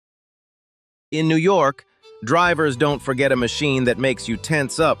In New York, drivers don't forget a machine that makes you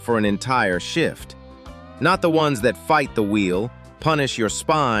tense up for an entire shift. Not the ones that fight the wheel, punish your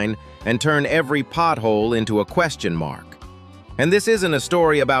spine, and turn every pothole into a question mark. And this isn't a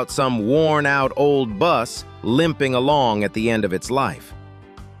story about some worn-out old bus limping along at the end of its life.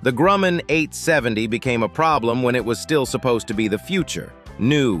 The Grumman 870 became a problem when it was still supposed to be the future,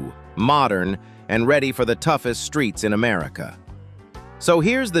 new, modern, and ready for the toughest streets in America. So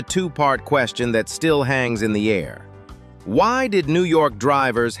here's the two-part question that still hangs in the air. Why did New York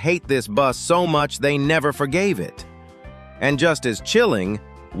drivers hate this bus so much they never forgave it? And just as chilling,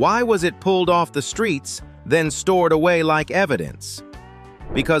 why was it pulled off the streets, then stored away like evidence?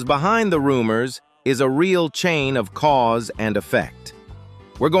 Because behind the rumors is a real chain of cause and effect.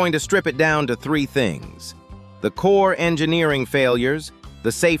 We're going to strip it down to three things: the core engineering failures,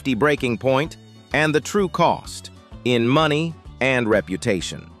 the safety breaking point, and the true cost, in money and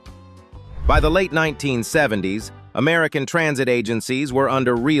reputation. By the late 1970s, American transit agencies were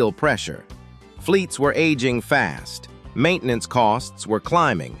under real pressure. Fleets were aging fast, maintenance costs were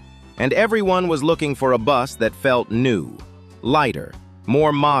climbing, and everyone was looking for a bus that felt new, lighter,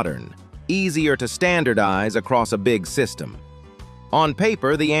 more modern, easier to standardize across a big system. On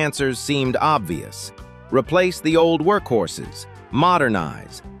paper, the answers seemed obvious. Replace the old workhorses,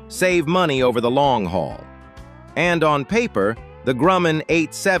 modernize, save money over the long haul. And on paper, the Grumman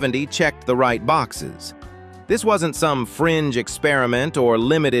 870 checked the right boxes. This wasn't some fringe experiment or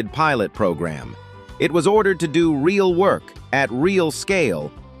limited pilot program. It was ordered to do real work at real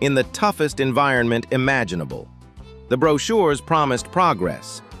scale in the toughest environment imaginable. The brochures promised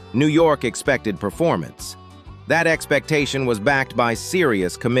progress. New York expected performance. That expectation was backed by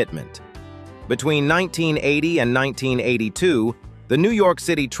serious commitment. Between 1980 and 1982, the New York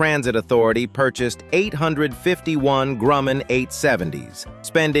City Transit Authority purchased 851 Grumman 870s,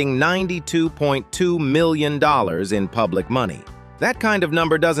 spending $92.2 million in public money. That kind of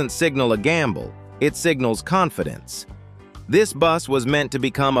number doesn't signal a gamble, it signals confidence. This bus was meant to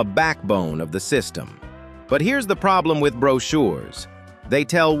become a backbone of the system. But here's the problem with brochures. They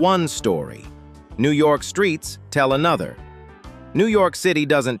tell one story. New York streets tell another. New York City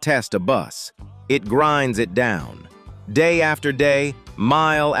doesn't test a bus. It grinds it down. Day after day,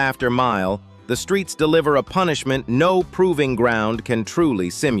 mile after mile, the streets deliver a punishment no proving ground can truly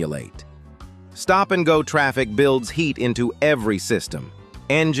simulate. Stop-and-go traffic builds heat into every system: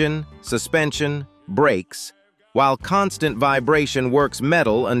 engine, suspension, brakes, while constant vibration works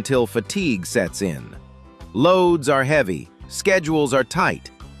metal until fatigue sets in. Loads are heavy, schedules are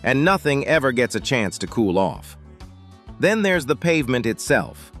tight, and nothing ever gets a chance to cool off. Then there's the pavement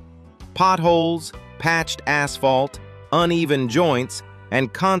itself. Potholes, patched asphalt, uneven joints,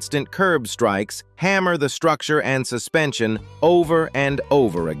 and constant curb strikes hammer the structure and suspension over and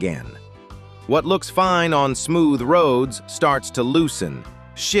over again. What looks fine on smooth roads starts to loosen,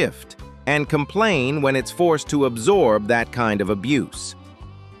 shift, and complain when it's forced to absorb that kind of abuse.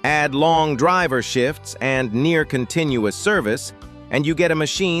 Add long driver shifts and near-continuous service, and you get a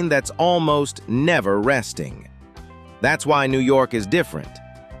machine that's almost never resting. That's why New York is different.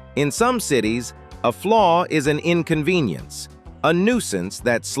 In some cities, a flaw is an inconvenience, a nuisance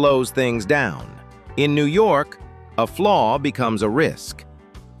that slows things down. In New York, a flaw becomes a risk.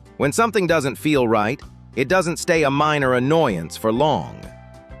 When something doesn't feel right, it doesn't stay a minor annoyance for long.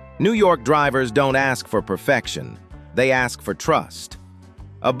 New York drivers don't ask for perfection, they ask for trust.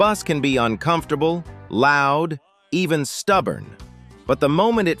 A bus can be uncomfortable, loud, even stubborn, but the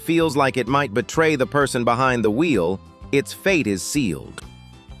moment it feels like it might betray the person behind the wheel, its fate is sealed.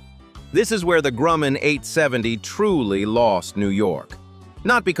 This is where the Grumman 870 truly lost New York.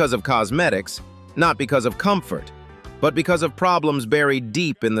 Not because of cosmetics, not because of comfort, but because of problems buried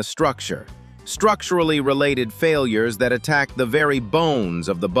deep in the structure. Structurally related failures that attack the very bones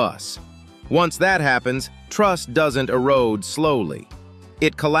of the bus. Once that happens, trust doesn't erode slowly.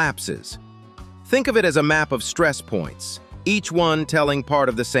 It collapses. Think of it as a map of stress points, each one telling part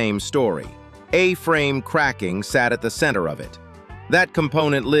of the same story. A-frame cracking sat at the center of it. That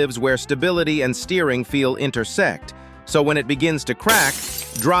component lives where stability and steering feel intersect, so when it begins to crack,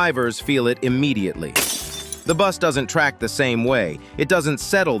 drivers feel it immediately. The bus doesn't track the same way, it doesn't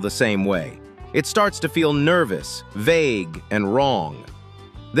settle the same way. It starts to feel nervous, vague, and wrong.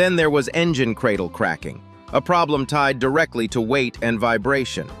 Then there was engine cradle cracking, a problem tied directly to weight and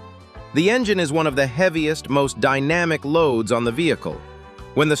vibration. The engine is one of the heaviest, most dynamic loads on the vehicle.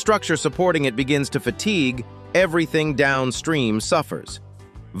 When the structure supporting it begins to fatigue, everything downstream suffers.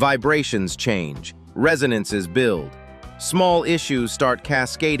 Vibrations change, resonances build. Small issues start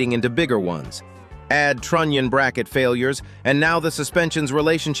cascading into bigger ones. Add trunnion bracket failures, and now the suspension's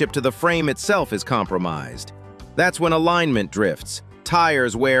relationship to the frame itself is compromised. That's when alignment drifts,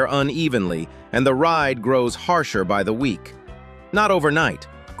 tires wear unevenly, and the ride grows harsher by the week. Not overnight,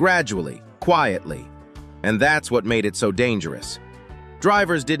 gradually, quietly. And that's what made it so dangerous.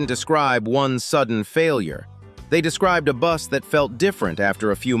 Drivers didn't describe one sudden failure. They described a bus that felt different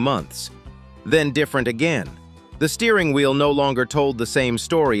after a few months. Then different again. The steering wheel no longer told the same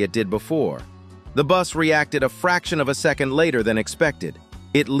story it did before. The bus reacted a fraction of a second later than expected.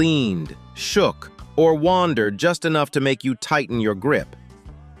 It leaned, shook, or wandered just enough to make you tighten your grip.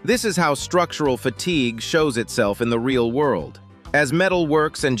 This is how structural fatigue shows itself in the real world. As metal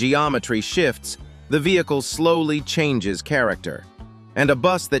works and geometry shifts, the vehicle slowly changes character. And a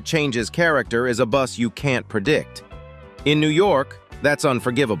bus that changes character is a bus you can't predict. In New York, that's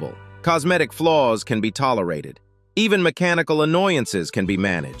unforgivable. Cosmetic flaws can be tolerated. Even mechanical annoyances can be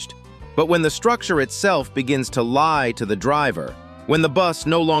managed. But when the structure itself begins to lie to the driver, when the bus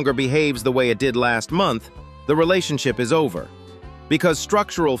no longer behaves the way it did last month, the relationship is over. Because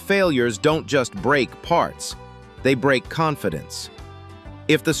structural failures don't just break parts, they break confidence.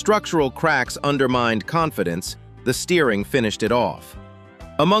 If the structural cracks undermined confidence, the steering finished it off.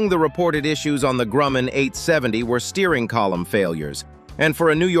 Among the reported issues on the Grumman 870 were steering column failures, and for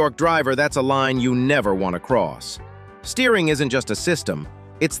a New York driver, that's a line you never want to cross. Steering isn't just a system,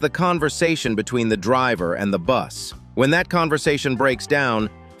 it's the conversation between the driver and the bus. When that conversation breaks down,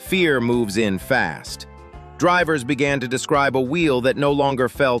 fear moves in fast. Drivers began to describe a wheel that no longer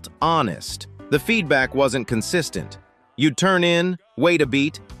felt honest. The feedback wasn't consistent. You'd turn in, wait a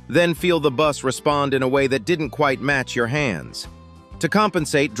beat, then feel the bus respond in a way that didn't quite match your hands. To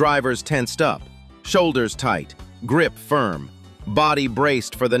compensate, drivers tensed up, shoulders tight, grip firm, body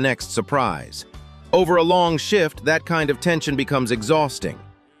braced for the next surprise. Over a long shift, that kind of tension becomes exhausting.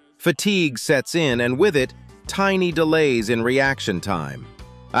 Fatigue sets in, and with it, tiny delays in reaction time.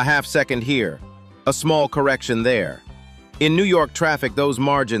 A half second here, a small correction there. In New York traffic, those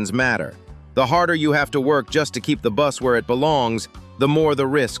margins matter. The harder you have to work just to keep the bus where it belongs, the more the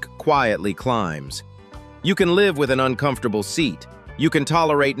risk quietly climbs. You can live with an uncomfortable seat. You can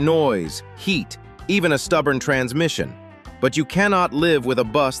tolerate noise, heat, even a stubborn transmission. But you cannot live with a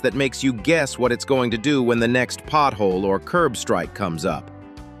bus that makes you guess what it's going to do when the next pothole or curb strike comes up.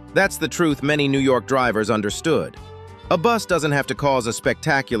 That's the truth many New York drivers understood. A bus doesn't have to cause a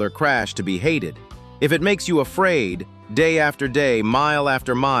spectacular crash to be hated. If it makes you afraid, day after day, mile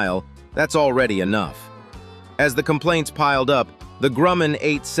after mile, that's already enough. As the complaints piled up, the Grumman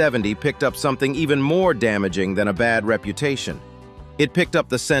 870 picked up something even more damaging than a bad reputation. It picked up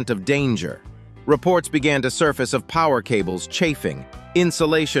the scent of danger. Reports began to surface of power cables chafing,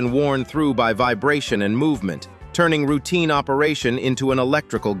 insulation worn through by vibration and movement, turning routine operation into an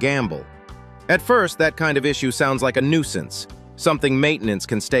electrical gamble. At first, that kind of issue sounds like a nuisance, something maintenance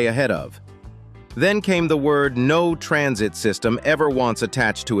can stay ahead of. Then came the word no transit system ever wants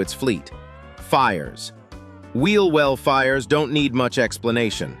attached to its fleet: fires. Wheel well fires don't need much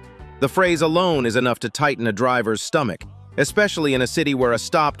explanation. The phrase alone is enough to tighten a driver's stomach, especially in a city where a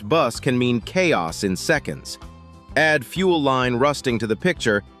stopped bus can mean chaos in seconds. Add fuel line rusting to the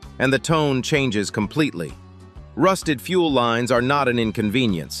picture, and the tone changes completely. Rusted fuel lines are not an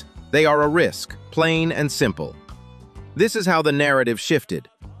inconvenience. They are a risk, plain and simple. This is how the narrative shifted.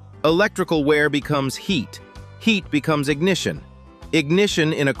 Electrical wear becomes heat. Heat becomes ignition.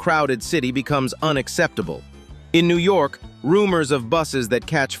 Ignition in a crowded city becomes unacceptable. In New York, rumors of buses that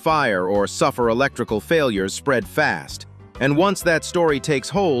catch fire or suffer electrical failures spread fast. And once that story takes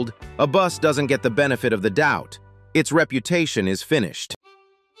hold, a bus doesn't get the benefit of the doubt. Its reputation is finished.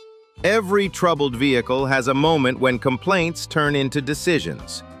 Every troubled vehicle has a moment when complaints turn into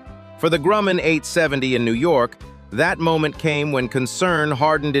decisions. For the Grumman 870 in New York, that moment came when concern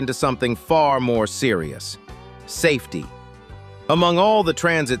hardened into something far more serious: safety. Among all the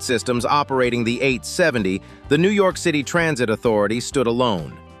transit systems operating the 870, the New York City Transit Authority stood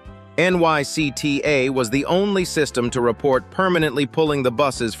alone. NYCTA was the only system to report permanently pulling the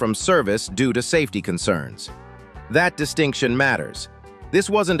buses from service due to safety concerns. That distinction matters. This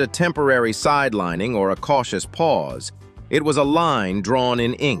wasn't a temporary sidelining or a cautious pause. It was a line drawn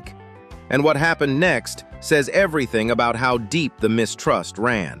in ink. And what happened next says everything about how deep the mistrust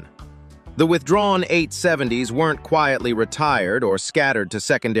ran. The withdrawn 870s weren't quietly retired or scattered to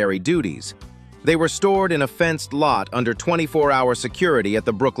secondary duties. They were stored in a fenced lot under 24-hour security at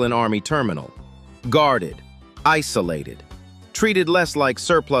the Brooklyn Army Terminal. Guarded, isolated, treated less like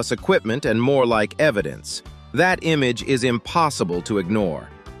surplus equipment and more like evidence. That image is impossible to ignore.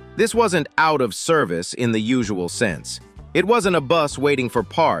 This wasn't out of service in the usual sense. It wasn't a bus waiting for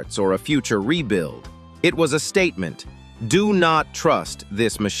parts or a future rebuild. It was a statement: do not trust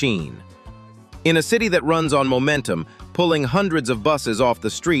this machine. In a city that runs on momentum, pulling hundreds of buses off the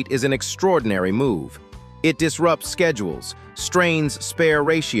street is an extraordinary move. It disrupts schedules, strains spare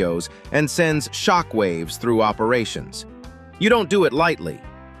ratios, and sends shockwaves through operations. You don't do it lightly.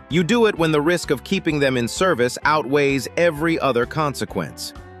 You do it when the risk of keeping them in service outweighs every other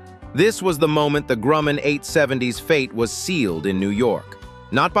consequence. This was the moment the Grumman 870's fate was sealed in New York.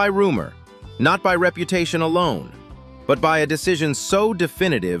 Not by rumor, not by reputation alone, but by a decision so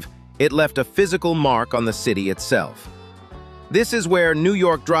definitive it left a physical mark on the city itself. This is where "New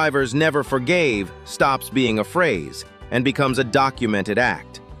York drivers never forgave" stops being a phrase and becomes a documented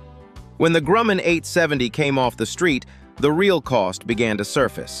act. When the Grumman 870 came off the street, the real cost began to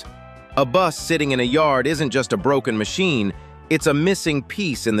surface. A bus sitting in a yard isn't just a broken machine, it's a missing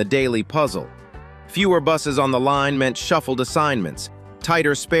piece in the daily puzzle. Fewer buses on the line meant shuffled assignments,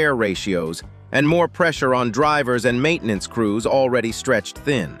 tighter spare ratios, and more pressure on drivers and maintenance crews already stretched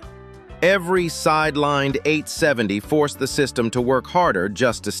thin. Every sidelined 870 forced the system to work harder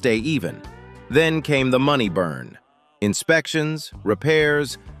just to stay even. Then came the money burn. Inspections,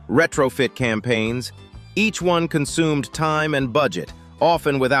 repairs, retrofit campaigns, each one consumed time and budget,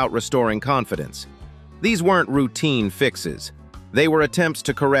 often without restoring confidence. These weren't routine fixes. They were attempts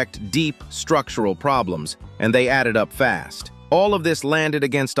to correct deep structural problems, and they added up fast. All of this landed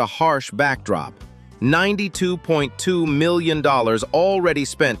against a harsh backdrop: $92.2 million already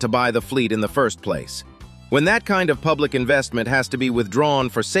spent to buy the fleet in the first place. When that kind of public investment has to be withdrawn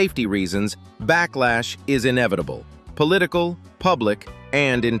for safety reasons, backlash is inevitable: political, public,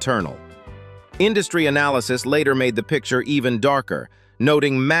 and internal. Industry analysis later made the picture even darker,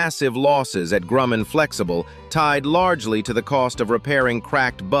 noting massive losses at Grumman Flexible tied largely to the cost of repairing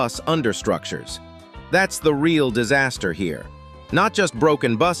cracked bus understructures. That's the real disaster here. Not just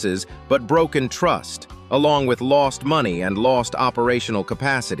broken buses, but broken trust, along with lost money and lost operational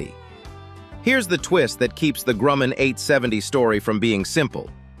capacity. Here's the twist that keeps the Grumman 870 story from being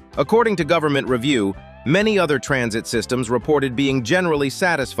simple. According to government review, many other transit systems reported being generally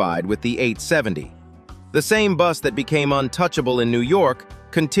satisfied with the 870. The same bus that became untouchable in New York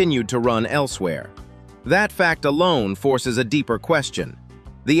continued to run elsewhere. That fact alone forces a deeper question.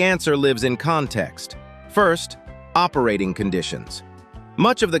 The answer lives in context. First, operating conditions.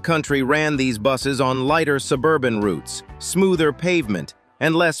 Much of the country ran these buses on lighter suburban routes, smoother pavement,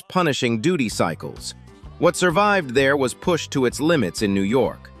 and less punishing duty cycles. What survived there was pushed to its limits in New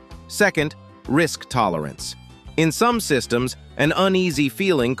York. Second, risk tolerance. In some systems, an uneasy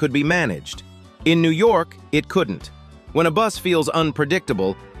feeling could be managed. In New York, it couldn't. When a bus feels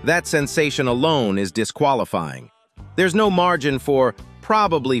unpredictable, that sensation alone is disqualifying. There's no margin for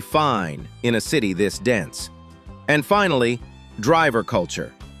 "probably fine" in a city this dense. And finally, driver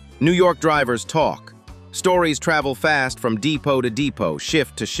culture. New York drivers talk. Stories travel fast from depot to depot,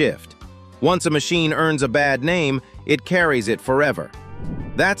 shift to shift. Once a machine earns a bad name, it carries it forever.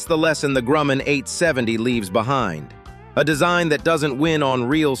 That's the lesson the Grumman 870 leaves behind. A design that doesn't win on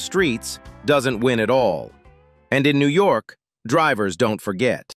real streets doesn't win at all. And in New York, drivers don't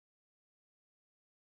forget.